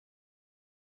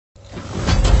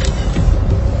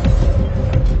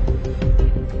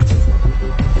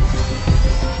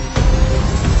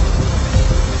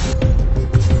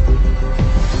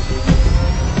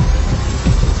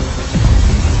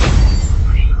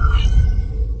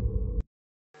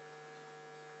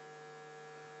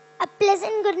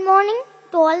pleasant good morning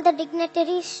to all the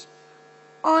dignitaries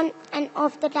on and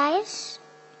off the dais.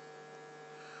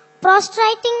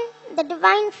 Prostrating the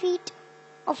divine feet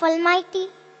of Almighty,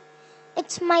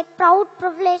 it's my proud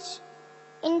privilege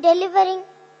in delivering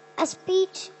a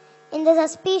speech in this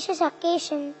auspicious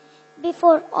occasion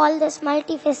before all these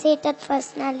multifaceted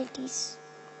personalities.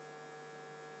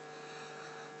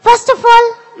 First of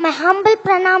all, my humble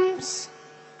pranams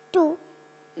to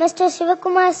Mr.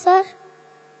 Sivakumar sir,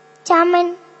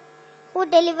 Chairman, who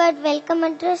delivered welcome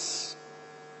address,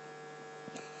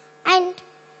 and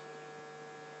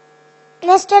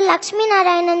Mr. Lakshmi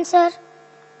Narayanan sir,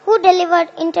 who delivered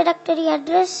introductory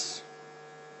address,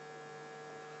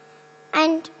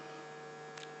 and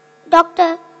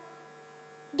Dr.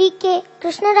 D.K.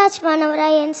 Krishnaraj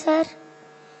Vanavarayan sir,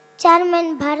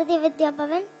 Chairman Bharati Vidya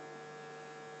Bhavan,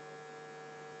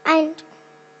 and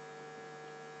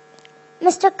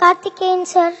Mr. Karthikeyan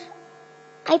sir,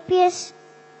 IPS,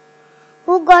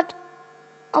 who got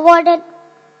awarded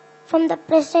from the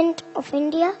President of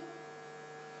India,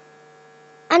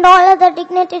 and all other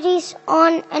dignitaries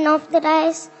on and off the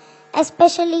dais,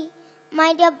 especially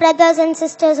my dear brothers and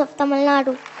sisters of Tamil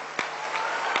Nadu.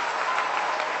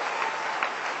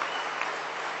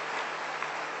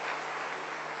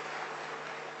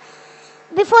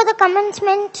 Before the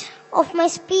commencement of my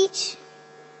speech,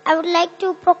 I would like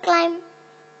to proclaim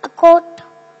a quote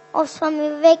of Swami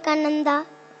Vivekananda: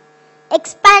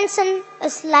 expansion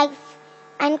is life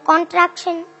and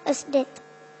contraction is death.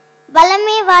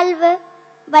 Balame valvu,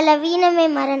 balaviname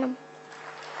maranam.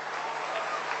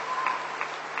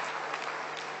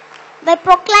 By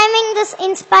proclaiming this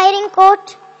inspiring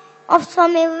quote of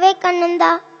Swami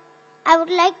Vivekananda, I would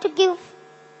like to give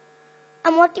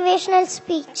a motivational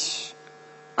speech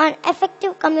on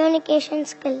effective communication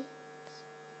skill.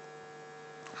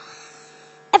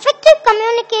 Effective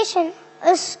communication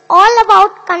is all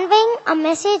about conveying our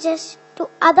messages to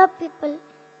other people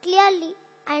clearly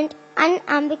and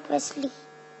unambiguously.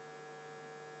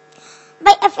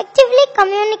 By effectively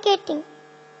communicating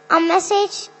our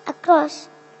message across,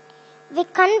 we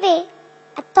convey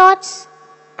our thoughts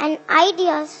and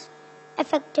ideas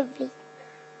effectively.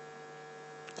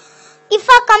 If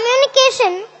our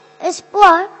communication is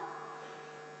poor,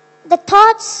 the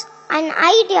thoughts and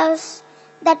ideas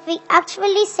that we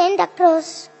actually send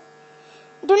across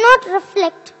do not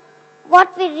reflect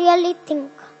what we really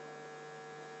think.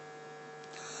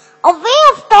 A way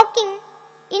of talking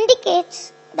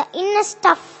indicates the inner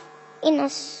stuff in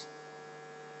us.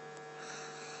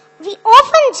 We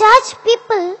often judge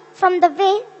people from the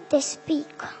way they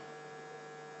speak.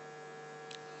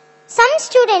 Some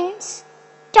students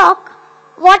talk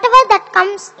whatever that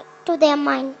comes to their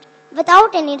mind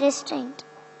without any restraint.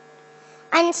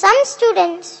 And some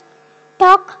students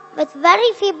talk with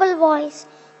very feeble voice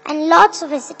and lots of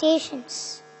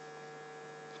hesitations.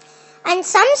 And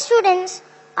some students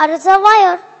are a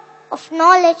reservoir of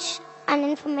knowledge and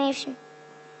information,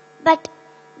 but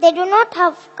they do not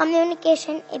have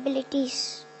communication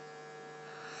abilities.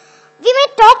 We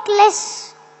may talk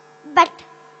less, but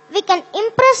we can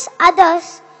impress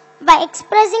others by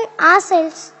expressing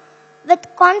ourselves with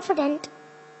confidence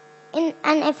in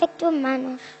an effective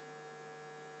manner.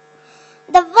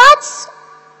 The words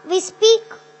we speak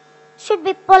should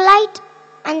be polite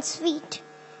and sweet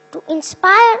to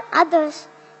inspire others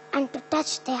and to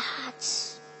touch their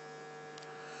hearts.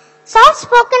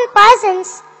 Soft-spoken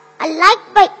persons are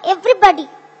liked by everybody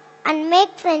and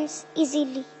make friends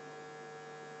easily.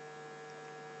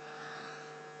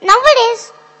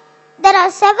 Nowadays, there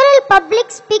are several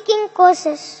public speaking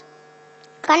courses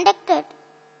conducted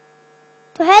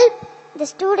to help the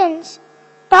students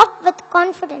talk with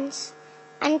confidence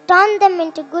and turn them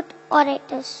into good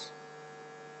orators.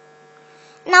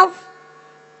 Now,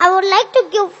 I would like to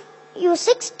give you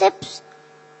 6 tips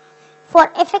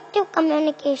for effective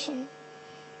communication.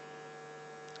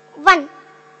 1.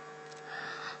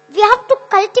 We have to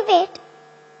cultivate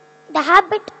the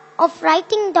habit of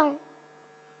writing down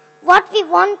what we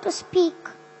want to speak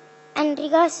and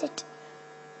rehearse it.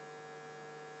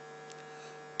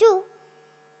 2.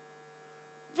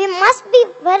 We must be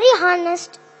very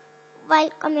honest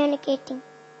while communicating.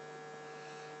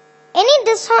 Any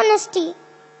dishonesty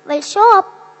will show up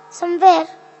somewhere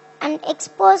and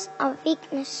expose our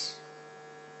weakness.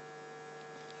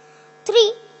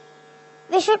 3.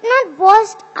 We should not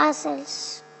boast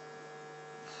ourselves.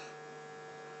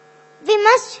 We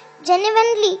must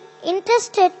genuinely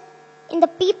interested in the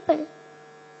people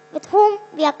with whom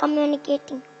we are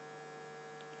communicating.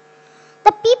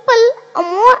 The people are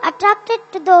more attracted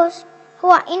to those who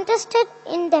are interested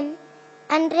in them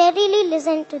and readily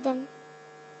listen to them.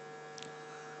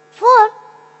 4.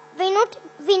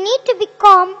 We need to be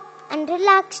calm and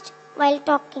relaxed while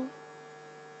talking.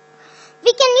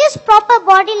 We can use proper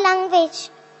body language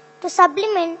to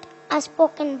supplement our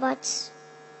spoken words.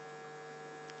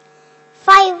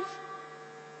 5.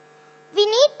 We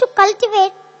need to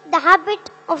cultivate the habit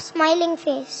of smiling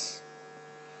face.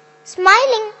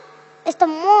 Smiling is the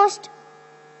most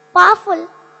powerful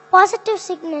positive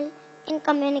signal in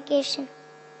communication.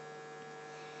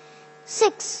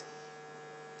 6.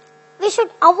 We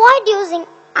should avoid using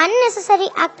unnecessary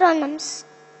acronyms.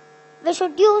 We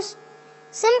should use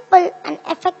simple and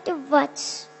effective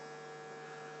words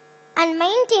and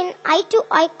maintain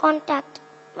eye-to-eye contact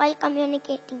while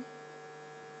communicating.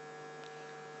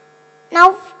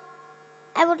 Now,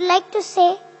 I would like to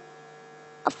say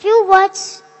a few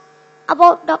words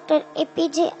about Dr.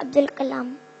 APJ Abdul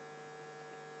Kalam.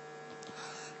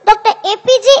 Dr.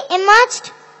 APJ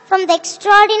emerged from the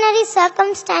extraordinary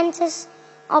circumstances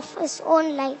of his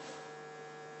own life.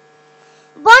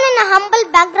 Born in a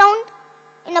humble background,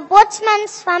 in a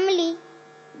boatsman's family,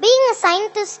 being a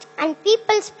scientist and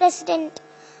people's president,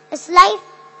 his life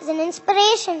is an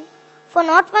inspiration for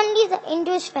not only the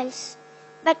individuals,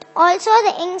 but also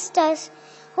the youngsters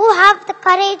who have the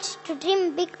courage to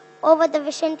dream big over the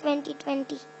Vision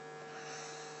 2020.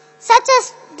 Such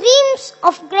as dreams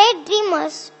of great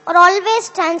dreamers are always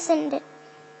transcended.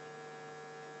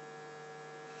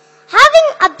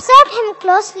 Having observed him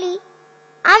closely,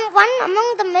 I am one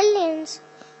among the millions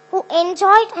who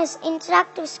enjoyed his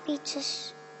interactive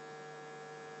speeches.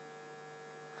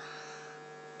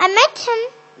 I met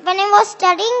him when I was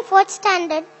studying 4th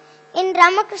standard in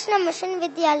Ramakrishna Mission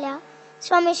Vidyalaya,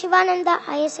 Swami Shivananda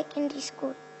Higher Secondary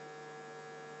School.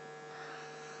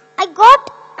 I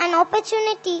got an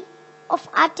opportunity of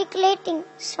articulating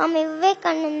Swami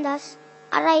Vivekananda's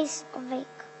Arise Awake.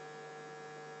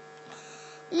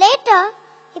 Later,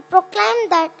 he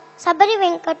proclaimed that Sabari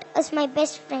Venkat is my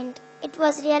best friend. It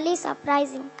was really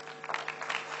surprising.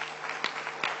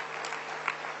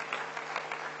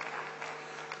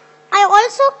 I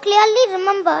also clearly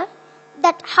remember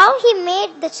that how he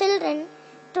made the children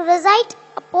to recite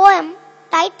a poem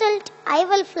titled I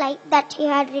Will Fly that he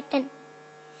had written.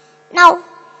 Now,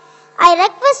 I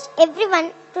request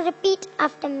everyone to repeat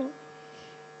after me.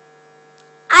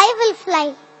 I will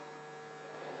fly.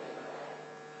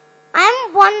 I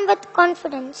am one with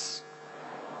confidence.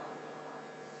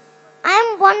 I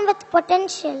am one with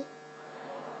potential.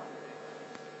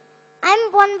 I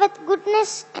am one with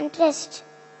goodness and trust.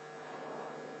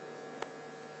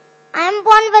 I am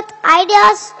one with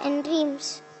ideas and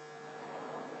dreams.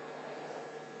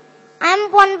 I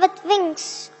am one with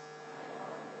wings.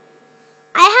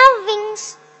 I have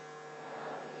wings.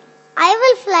 I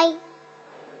will fly.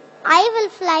 I will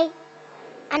fly.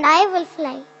 And I will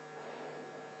fly.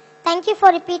 Thank you for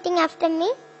repeating after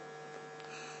me.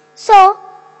 So,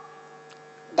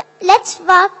 let's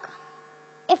work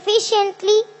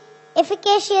efficiently,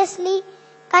 efficaciously,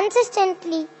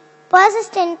 consistently,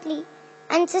 persistently,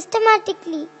 and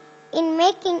systematically in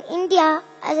making India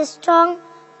as a strong,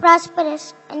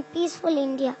 prosperous, and peaceful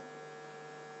India.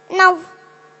 Now,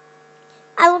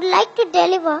 I would like to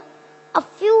deliver a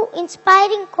few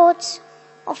inspiring quotes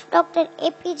of Dr.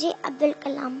 APJ Abdul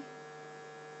Kalam.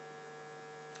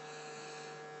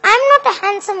 I am not a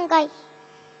handsome guy,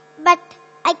 but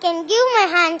I can give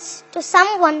my hands to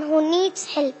someone who needs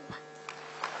help.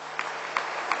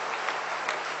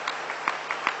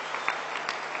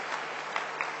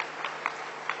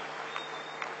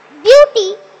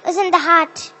 Beauty is in the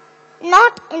heart,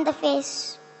 not in the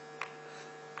face.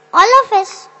 All of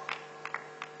us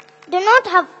do not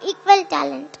have equal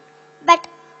talent, but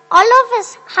all of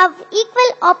us have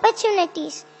equal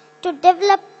opportunities to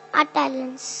develop our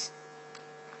talents.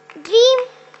 Dream,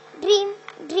 dream,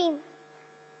 dream.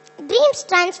 Dreams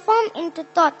transform into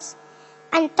thoughts,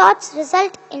 and thoughts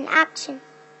result in action.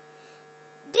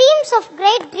 Dreams of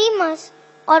great dreamers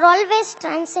are always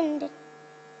transcended.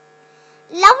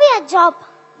 Love your job,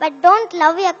 but don't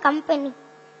love your company,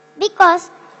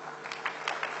 because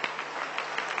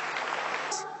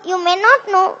you may not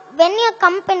know when your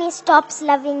company stops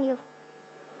loving you.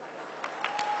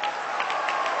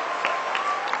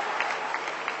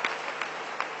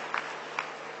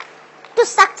 To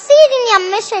succeed in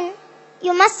your mission,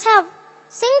 you must have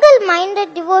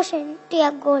single-minded devotion to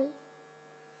your goal.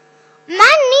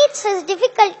 Man needs his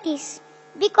difficulties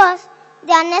because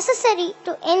they are necessary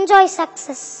to enjoy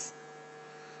success.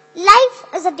 Life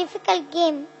is a difficult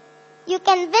game. You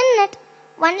can win it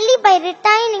only by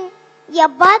retaining your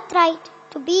birthright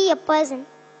to be a person.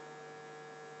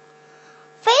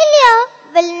 Failure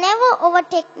will never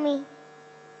overtake me.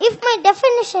 If my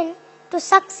definition to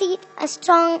succeed is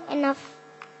strong enough.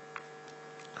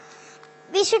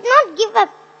 We should not give up.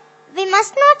 We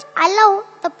must not allow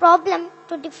the problem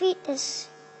to defeat us.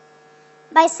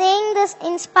 By saying this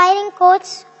inspiring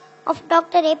quotes of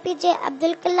Dr. APJ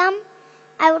Abdul Kalam,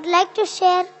 I would like to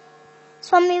share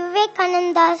Swami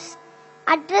Vivekananda's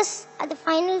address at the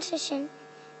final session,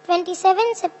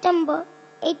 27 September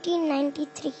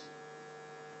 1893.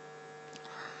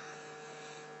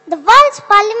 The world's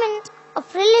parliament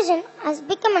of religion has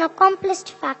become an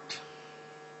accomplished fact,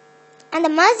 and the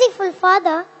merciful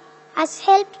Father has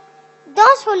helped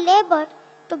those who labored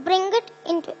to bring it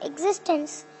into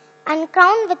existence and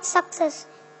crown with success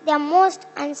their most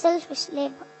unselfish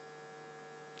labor.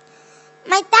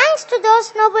 My thanks to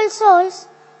those noble souls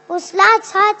whose large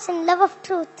hearts and love of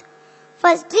truth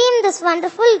first dreamed this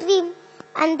wonderful dream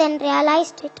and then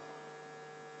realized it.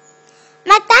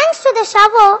 My thanks to the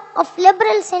shower of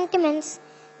liberal sentiments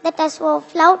that has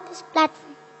overflowed this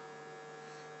platform.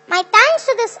 My thanks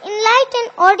to this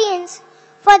enlightened audience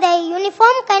for their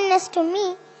uniform kindness to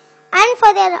me and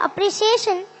for their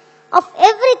appreciation of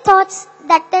every thought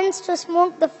that tends to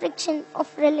smoke the friction of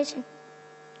religion.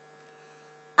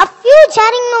 A few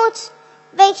jarring notes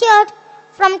were heard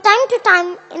from time to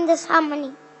time in this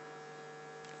harmony.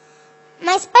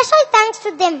 My special thanks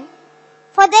to them,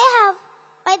 for they have,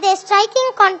 by their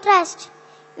striking contrast,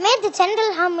 made the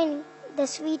general harmony the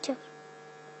sweeter.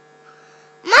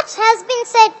 Much has been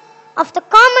said of the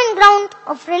common ground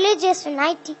of religious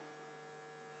unity.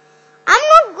 I am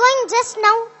not going just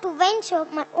now to venture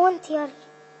my own theory.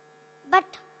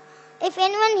 But if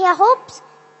anyone here hopes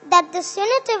that this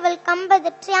unity will come by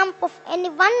the triumph of any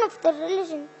one of the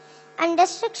religion and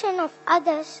destruction of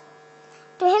others,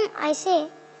 to him I say,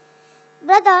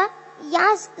 brother,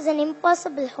 yours is an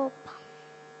impossible hope.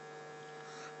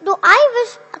 Do I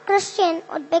wish a Christian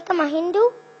would become a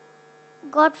Hindu?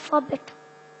 God forbid.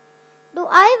 Do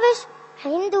I wish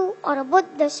a Hindu or a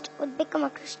Buddhist would become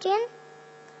a Christian?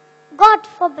 God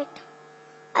forbid.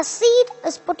 A seed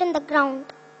is put in the ground.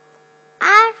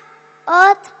 Air,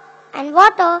 earth, and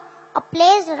water are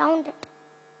placed around it.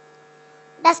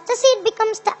 Does the seed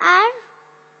becomes the air,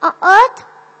 or earth,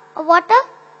 or water?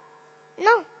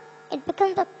 No, it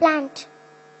becomes a plant.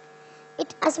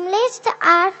 It assimilates the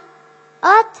air,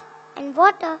 earth, and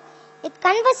water. It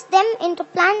converts them into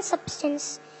plant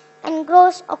substance and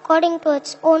grows according to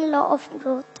its own law of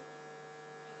growth.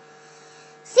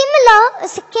 Similar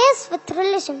is the case with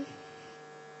religion.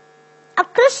 A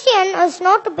Christian is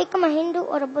not to become a Hindu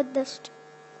or a Buddhist.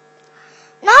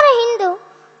 Nor a Hindu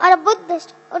or a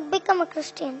Buddhist would become a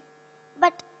Christian.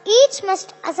 But each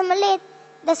must assimilate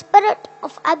the spirit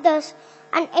of others,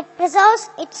 and it preserves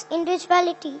its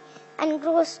individuality and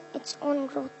grows its own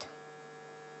growth.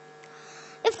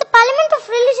 If the parliament of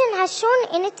religion has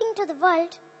shown anything to the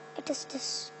world, it is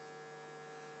this.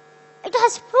 It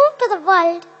has proved to the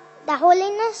world that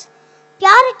holiness,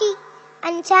 purity,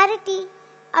 and charity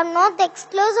are not the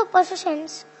exclusive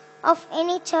possessions of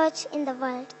any church in the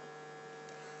world,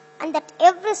 and that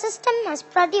every system has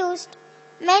produced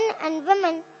men and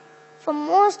women for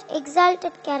most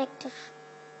exalted character.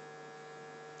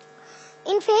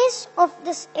 In face of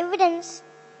this evidence,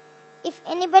 if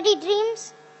anybody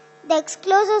dreams the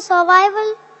exclusive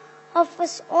survival of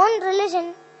his own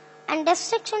religion and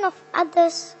destruction of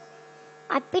others,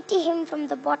 I pity him from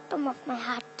the bottom of my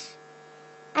heart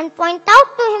and point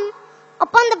out to him,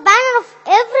 upon the banner of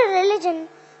every religion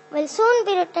will soon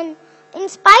be written, in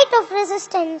spite of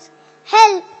resistance,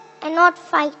 help and not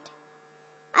fight,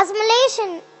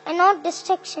 assimilation and not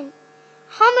destruction,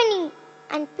 harmony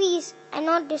and peace and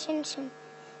not dissension.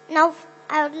 Now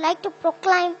I would like to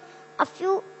proclaim a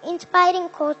few inspiring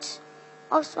quotes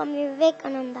of Swami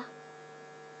Vivekananda.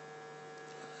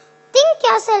 Think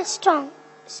yourself strong.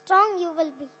 Strong you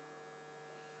will be.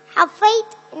 Have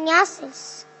faith in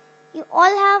yourselves. You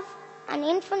all have an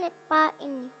infinite power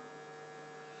in you.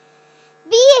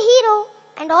 Be a hero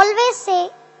and always say,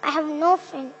 I have no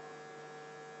friend.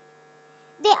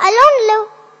 They alone live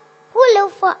who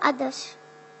live for others.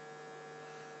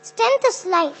 Strength is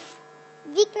life.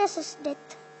 Weakness is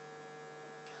death.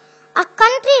 Our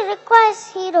country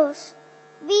requires heroes.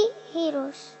 Be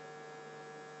heroes.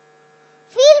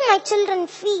 Feel, my children,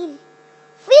 feel.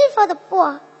 Feel for the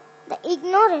poor, the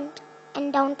ignorant,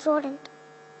 and downtrodden.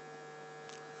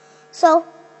 So,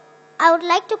 I would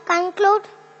like to conclude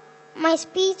my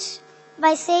speech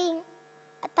by saying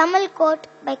a Tamil quote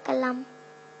by Kalam.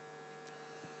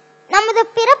 நமது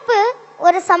பிறப்பு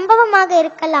ஒரு சம்பவமாக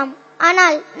இருக்கலாம்,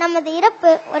 ஆனால் நமது இறப்பு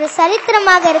ஒரு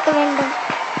சரித்திரமாக இருக்க வேண்டும்.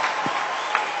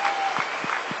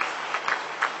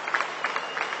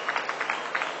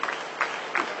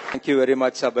 Thank you very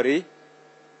much, Sabari.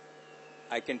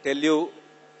 I can tell you,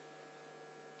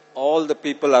 all the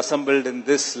people assembled in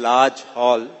this large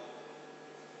hall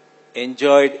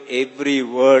enjoyed every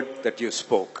word that you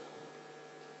spoke.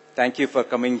 Thank you for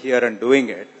coming here and doing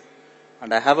it.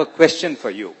 And I have a question for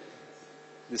you.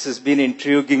 This has been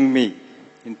intriguing me.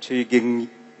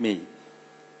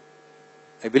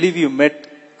 I believe you met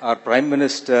our Prime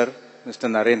Minister, Mr.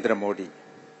 Narendra Modi.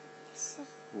 Sir.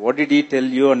 What did he tell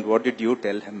you and what did you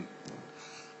tell him?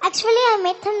 Actually, I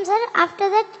met him, sir. After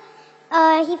that,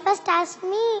 he first asked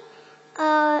me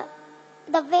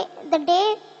the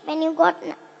day when you got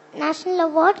national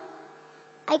award.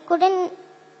 I couldn't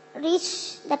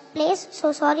reach that place,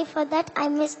 so sorry for that. I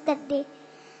missed that day.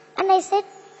 And I said,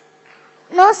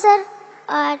 no, sir.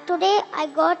 Today I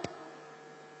got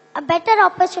a better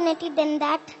opportunity than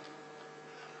that.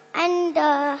 And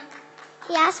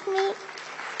he asked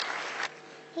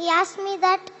me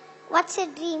that, what's your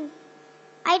dream?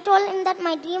 I told him that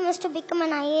my dream is to become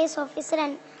an IAS officer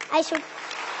and I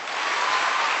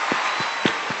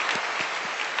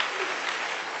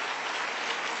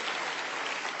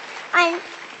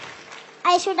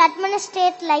should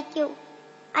administrate like you.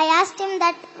 I asked him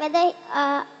that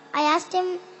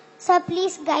sir,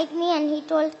 please guide me, and he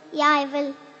told, yeah, I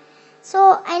will.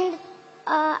 So, and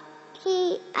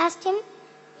he asked him,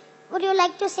 would you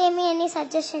like to say me any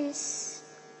suggestions?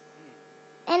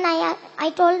 And I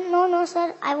told, no,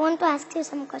 sir, I want to ask you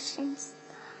some questions.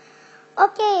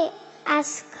 Okay,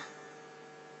 ask.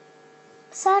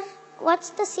 Sir, what's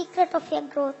the secret of your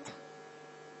growth?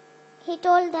 He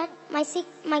told that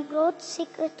my growth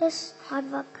secret is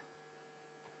hard work.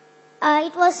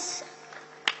 It was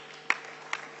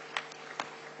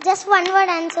just one word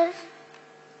answer.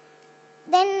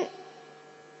 Then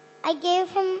I gave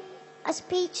him a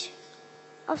speech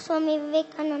of Swami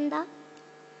Vivekananda.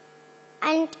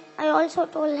 And I also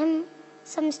told him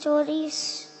some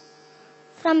stories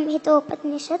from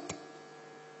Hitopanishad.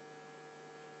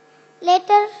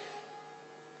 Later,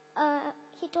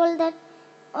 he told that,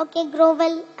 okay, grow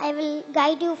well, I will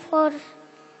guide you for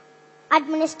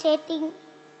administrating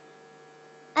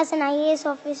as an IAS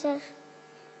officer.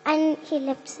 And he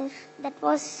left, sir. That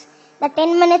was the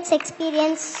 10 minutes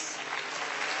experience.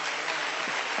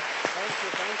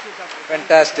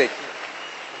 Fantastic.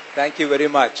 Thank you very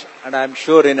much. And I'm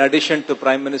sure in addition to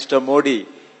Prime Minister Modi,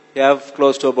 you have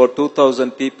close to about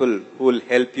 2,000 people who will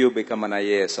help you become an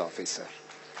IAS officer.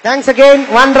 Thanks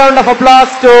again. One round of applause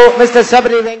to Mr.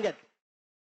 Sabri Vengat.